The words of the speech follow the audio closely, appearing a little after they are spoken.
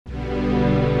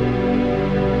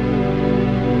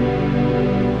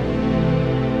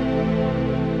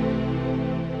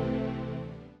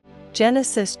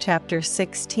Genesis chapter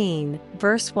 16,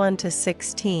 verse 1 to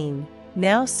 16.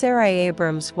 Now Sarai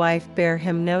Abram's wife bare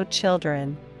him no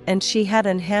children, and she had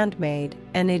an handmaid,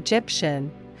 an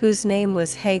Egyptian, whose name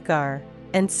was Hagar.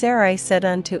 And Sarai said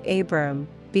unto Abram,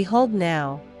 Behold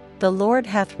now, the Lord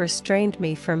hath restrained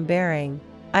me from bearing.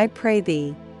 I pray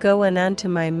thee, go in unto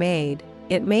my maid,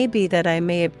 it may be that I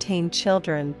may obtain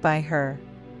children by her.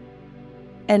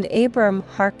 And Abram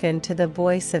hearkened to the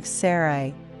voice of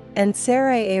Sarai. And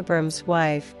Sarai Abram's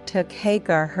wife took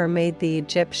Hagar her maid the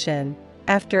Egyptian,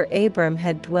 after Abram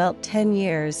had dwelt 10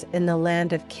 years in the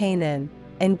land of Canaan,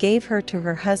 and gave her to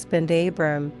her husband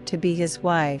Abram to be his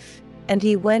wife. And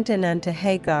he went in unto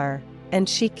Hagar, and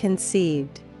she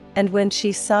conceived. And when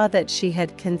she saw that she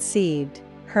had conceived,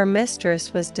 her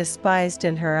mistress was despised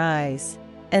in her eyes.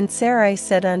 And Sarai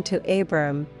said unto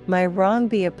Abram, My wrong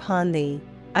be upon thee,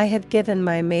 I have given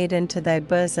my maid into thy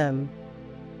bosom.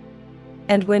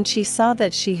 And when she saw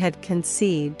that she had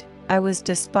conceived, I was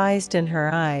despised in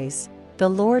her eyes. The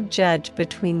Lord judge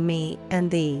between me and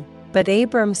thee. But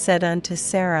Abram said unto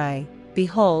Sarai,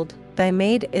 Behold, thy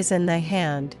maid is in thy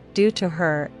hand, do to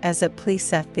her as it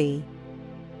pleaseth thee.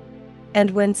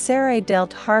 And when Sarai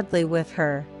dealt hardly with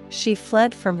her, she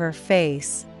fled from her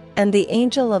face. And the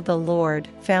angel of the Lord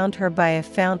found her by a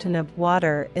fountain of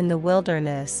water in the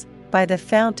wilderness, by the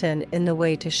fountain in the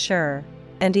way to Shur.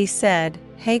 And he said,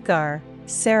 Hagar,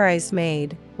 Sarai's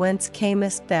maid, whence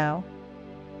camest thou?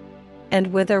 And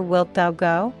whither wilt thou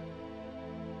go?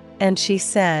 And she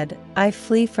said, I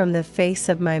flee from the face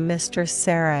of my mistress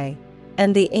Sarai.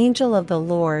 And the angel of the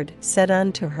Lord said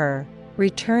unto her,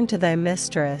 Return to thy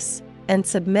mistress, and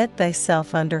submit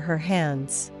thyself under her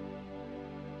hands.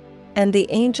 And the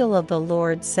angel of the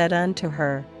Lord said unto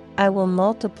her, I will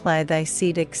multiply thy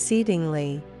seed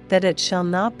exceedingly, that it shall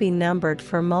not be numbered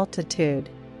for multitude.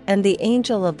 And the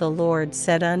angel of the Lord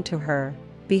said unto her,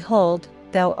 Behold,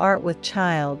 thou art with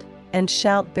child, and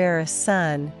shalt bear a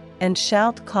son, and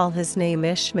shalt call his name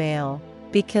Ishmael,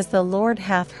 because the Lord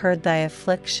hath heard thy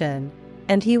affliction.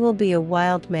 And he will be a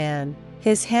wild man,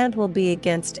 his hand will be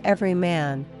against every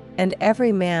man, and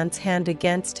every man's hand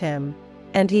against him.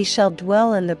 And he shall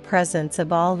dwell in the presence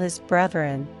of all his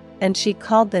brethren. And she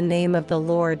called the name of the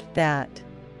Lord that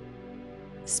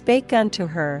spake unto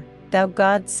her, Thou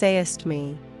God sayest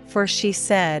me. For she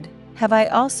said, Have I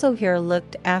also here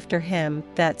looked after him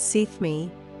that seeth me?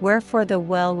 Wherefore the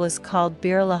well was called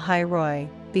Beer-lahai-roi.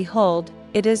 Behold,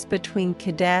 it is between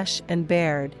Kadesh and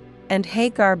Bered. And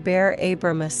Hagar bare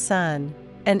Abram a son.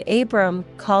 And Abram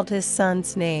called his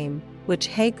son's name, which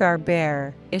Hagar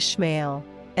bare, Ishmael.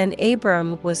 And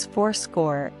Abram was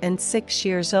 86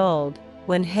 years old,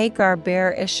 when Hagar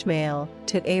bare Ishmael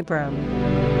to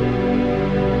Abram.